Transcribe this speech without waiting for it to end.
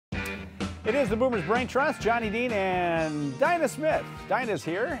It is the Boomers Brain Trust. Johnny Dean and Dinah Smith. Dinah's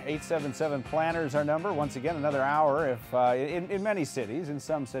here. 877-PLANNER is our number. Once again, another hour if in many cities, in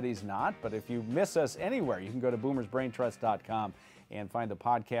some cities not. But if you miss us anywhere, you can go to boomersbraintrust.com and find the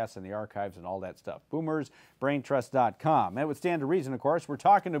podcasts and the archives and all that stuff. boomersbraintrust.com. And it would stand to reason, of course, we're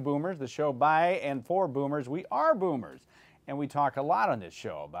talking to boomers, the show by and for boomers. We are boomers. And we talk a lot on this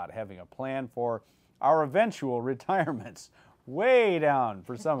show about having a plan for our eventual retirements. Way down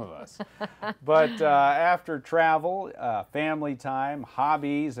for some of us. But after travel, family time,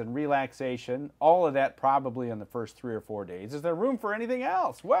 hobbies, and relaxation, all of that probably in the first 3 or 4 days, is there room for anything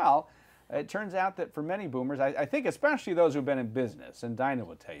else? Well, it turns out that for many boomers, I think especially those who've been in business, and Dinah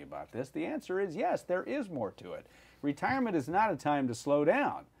will tell you about this, the answer is yes, there is more to it. Retirement is not a time to slow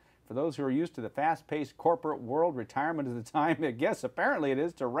down. For those who are used to the fast-paced corporate world, retirement is the time, I guess apparently it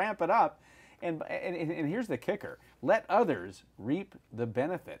is, to ramp it up. And here's the kicker. Let others reap the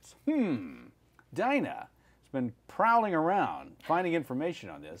benefits. Dinah has been prowling around, finding information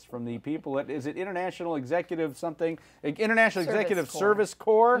on this from the people at, is it International Executive something? International Executive Service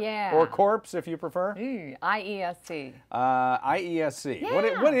Corps? Yeah. Or Corps, if you prefer? IESC. IESC.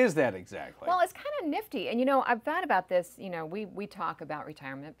 Yeah. What is that exactly? Well, it's kind of nifty. And, you know, I've thought about this. You know, we talk about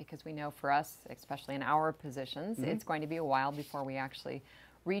retirement because we know for us, especially in our positions, it's going to be a while before we actually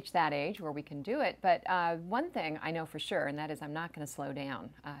reach that age where we can do it. But one thing I know for sure, and that is I'm not going to slow down.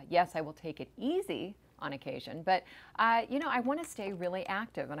 Yes, I will take it easy on occasion, but you know, I want to stay really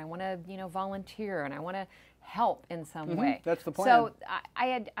active, and I want to, you know, volunteer, and I want to help in some way. That's the plan. So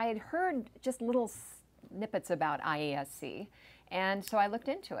I had heard just little snippets about IESC, and so I looked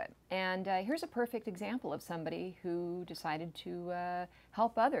into it. And here's a perfect example of somebody who decided to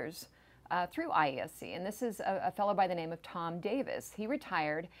help others through IESC, and this is a fellow by the name of Tom Davis. He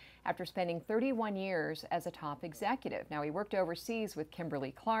retired after spending 31 years as a top executive. Now, he worked overseas with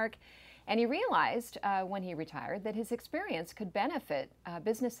Kimberly-Clark, and he realized when he retired that his experience could benefit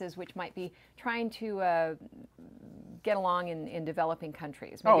businesses which might be trying to get along in developing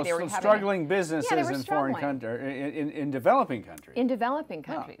countries. Maybe they were struggling businesses in foreign countries, in developing countries. In developing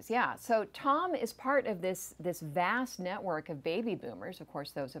countries, yeah. So Tom is part of this vast network of baby boomers, of course,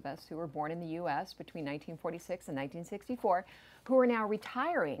 those of us who were born in the U.S. between 1946 and 1964, who are now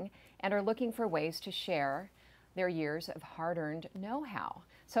retiring and are looking for ways to share their years of hard-earned know-how.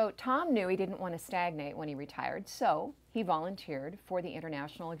 So Tom knew he didn't want to stagnate when he retired, so he volunteered for the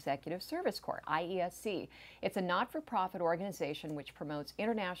International Executive Service Corps, IESC. It's a not-for-profit organization which promotes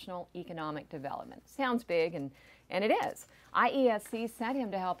international economic development. Sounds big, and it is. IESC sent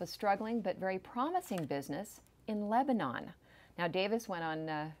him to help a struggling but very promising business in Lebanon. Now, Davis went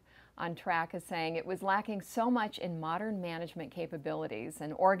on track as saying it was lacking so much in modern management capabilities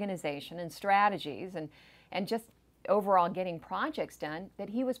and organization and strategies and just overall getting projects done, that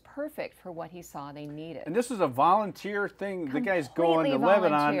he was perfect for what he saw they needed. And this is a volunteer thing? The guy's going to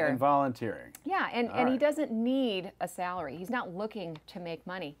Lebanon and volunteering? Yeah, and he doesn't need a salary. He's not looking to make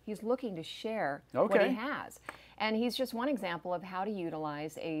money. He's looking to share what he has. And he's just one example of how to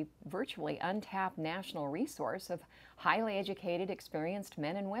utilize a virtually untapped national resource of highly educated, experienced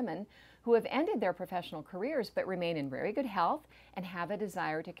men and women who have ended their professional careers but remain in very good health and have a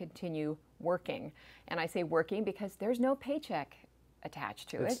desire to continue working. And I say working because there's no paycheck attached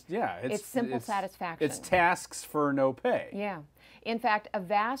to it. Yeah, it's simple satisfaction. It's tasks for no pay. Yeah. In fact, a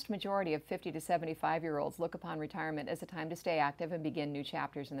vast majority of 50 to 75-year-olds look upon retirement as a time to stay active and begin new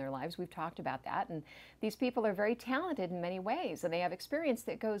chapters in their lives. We've talked about that, and these people are very talented in many ways, and they have experience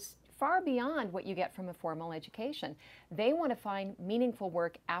that goes far beyond what you get from a formal education. They want to find meaningful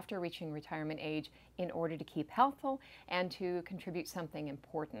work after reaching retirement age in order to keep healthful and to contribute something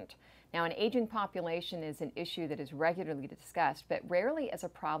important. Now, an aging population is an issue that is regularly discussed, but rarely as a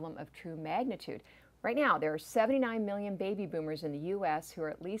problem of true magnitude. Right now, there are 79 million baby boomers in the U.S. who are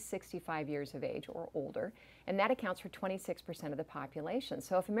at least 65 years of age or older, and that accounts for 26% of the population.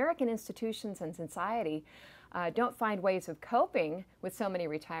 So if American institutions and society don't find ways of coping with so many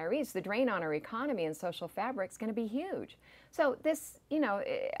retirees, the drain on our economy and social fabric is going to be huge. So this, you know,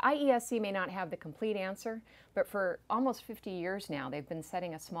 IESC may not have the complete answer, but for almost 50 years now, they've been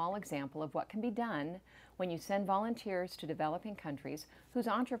setting a small example of what can be done when you send volunteers to developing countries whose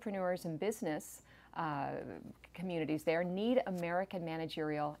entrepreneurs and business communities there need American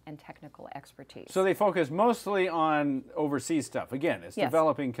managerial and technical expertise. So they focus mostly on overseas stuff. Again, it's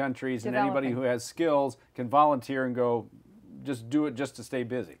developing countries, and anybody who has skills can volunteer and go just do it just to stay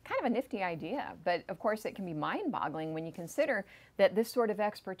busy. Kind of a nifty idea, but of course it can be mind-boggling when you consider that this sort of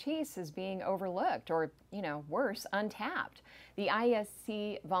expertise is being overlooked or, worse, untapped. The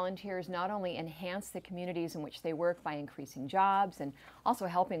IESC volunteers not only enhance the communities in which they work by increasing jobs and also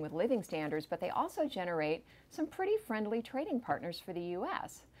helping with living standards, but they also generate some pretty friendly trading partners for the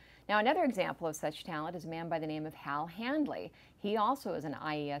U.S. Now, another example of such talent is a man by the name of Hal Handley. He also is an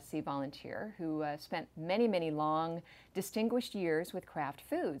IESC volunteer who spent many, many long, distinguished years with Kraft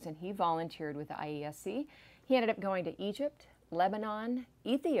Foods, and he volunteered with the IESC. He ended up going to Egypt, Lebanon,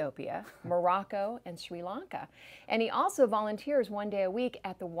 Ethiopia, Morocco, and Sri Lanka. And he also volunteers 1 day a week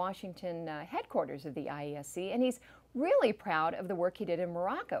at the Washington headquarters of the IESC, and he's really proud of the work he did in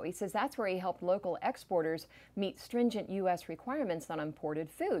Morocco. He says that's where he helped local exporters meet stringent U.S. requirements on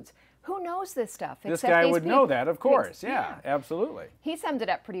imported foods. Who knows this stuff? This guy would know that, of course. Yeah, absolutely. He summed it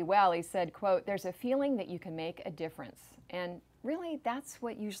up pretty well. He said, quote, "There's a feeling that you can make a difference." And really, that's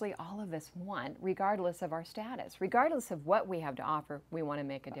what usually all of us want, regardless of our status. Regardless of what we have to offer, we want to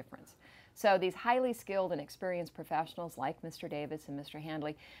make a difference. So these highly skilled and experienced professionals like Mr. Davis and Mr.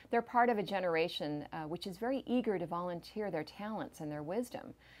 Handley, they're part of a generation which is very eager to volunteer their talents and their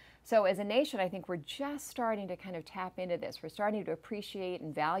wisdom. So as a nation, I think we're just starting to kind of tap into this. We're starting to appreciate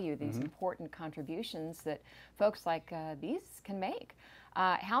and value these important contributions that folks like these can make.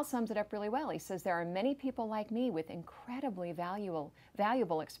 Hal sums it up really well. He says, "There are many people like me with incredibly valuable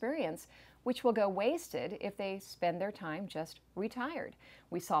experience which will go wasted if they spend their time just retired.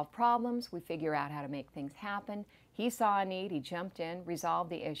 We solve problems, we figure out how to make things happen. He saw a need, he jumped in, resolved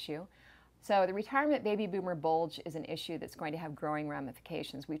the issue." So the retirement baby boomer bulge is an issue that's going to have growing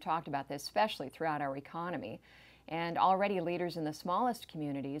ramifications. We've talked about this, especially throughout our economy. And already leaders in the smallest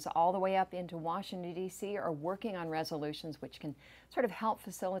communities, all the way up into Washington, D.C., are working on resolutions which can sort of help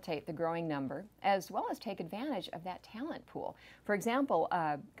facilitate the growing number, as well as take advantage of that talent pool. For example,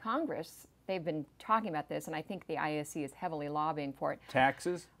 Congress, they've been talking about this, and I think the IESC is heavily lobbying for it.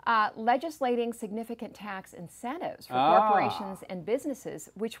 Taxes? Legislating significant tax incentives for corporations and businesses,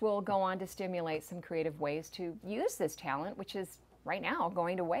 which will go on to stimulate some creative ways to use this talent, which is right now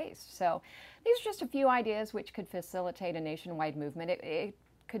going to waste. So these are just a few ideas which could facilitate a nationwide movement. It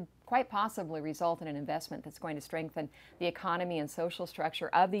could quite possibly result in an investment that's going to strengthen the economy and social structure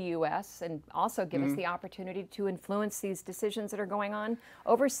of the U.S. and also give us the opportunity to influence these decisions that are going on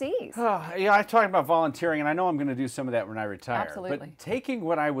overseas. Yeah, I talked about volunteering, and I know I'm going to do some of that when I retire. Absolutely. But taking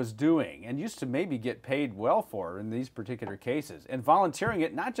what I was doing and used to maybe get paid well for in these particular cases and volunteering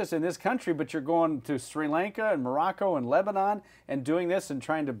it, not just in this country, but you're going to Sri Lanka and Morocco and Lebanon and doing this and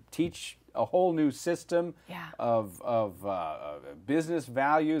trying to teach a whole new system of business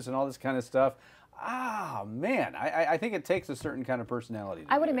values and all this kind of stuff. Man, I think it takes a certain kind of personality.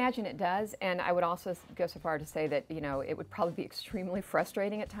 I would imagine it does, and I would also go so far to say that, it would probably be extremely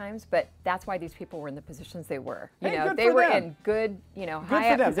frustrating at times, but that's why these people were in the positions they were. They were in good,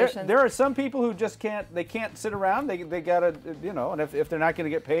 high up positions. There are some people who just can't sit around. They gotta, and if they're not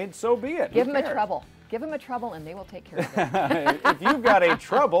going to get paid, so be it. Give them a trouble. Give them a trouble and they will take care of it. If you've got a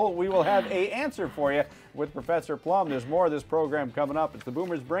trouble, we will have an answer for you with Professor Plum. There's more of this program coming up. It's the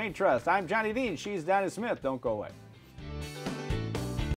Boomer's Brain Trust. I'm Johnny Dean. She's Dinah Smith. Don't go away.